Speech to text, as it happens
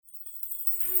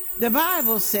The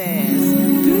Bible says,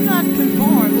 do not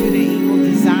conform to the evil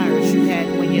desires you had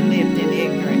when you lived in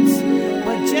ignorance.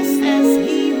 But just as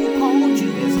he who called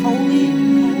you is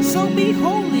holy, so be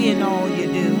holy in all you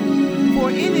do. For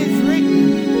it is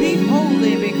written, be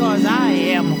holy because I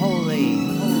am holy.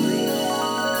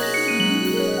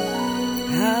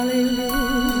 Hallelujah.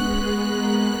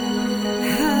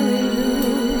 Hallelujah.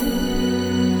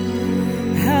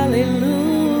 Hallelujah.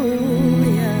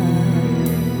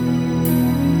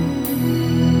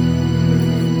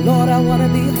 Lord, I want to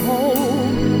be whole.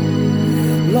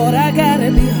 Lord, I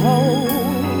gotta be whole.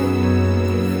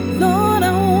 Lord,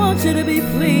 I want you to be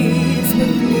pleased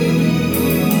with me.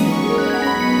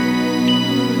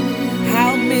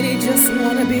 How many just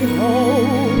want to be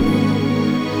whole?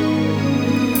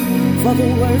 For the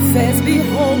word says, be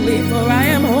holy, for I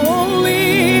am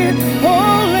holy,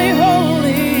 holy,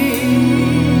 holy.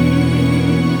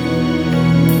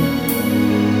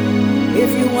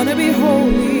 If you want to be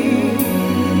holy,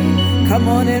 come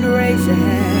on and raise your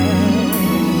hand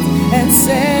and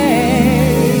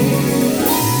say,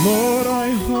 Lord, I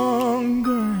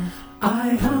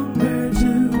hunger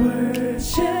to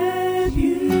worship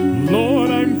you. Lord,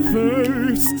 I'm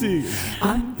thirsty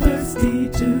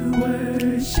to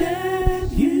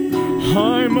worship you.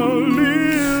 I'm a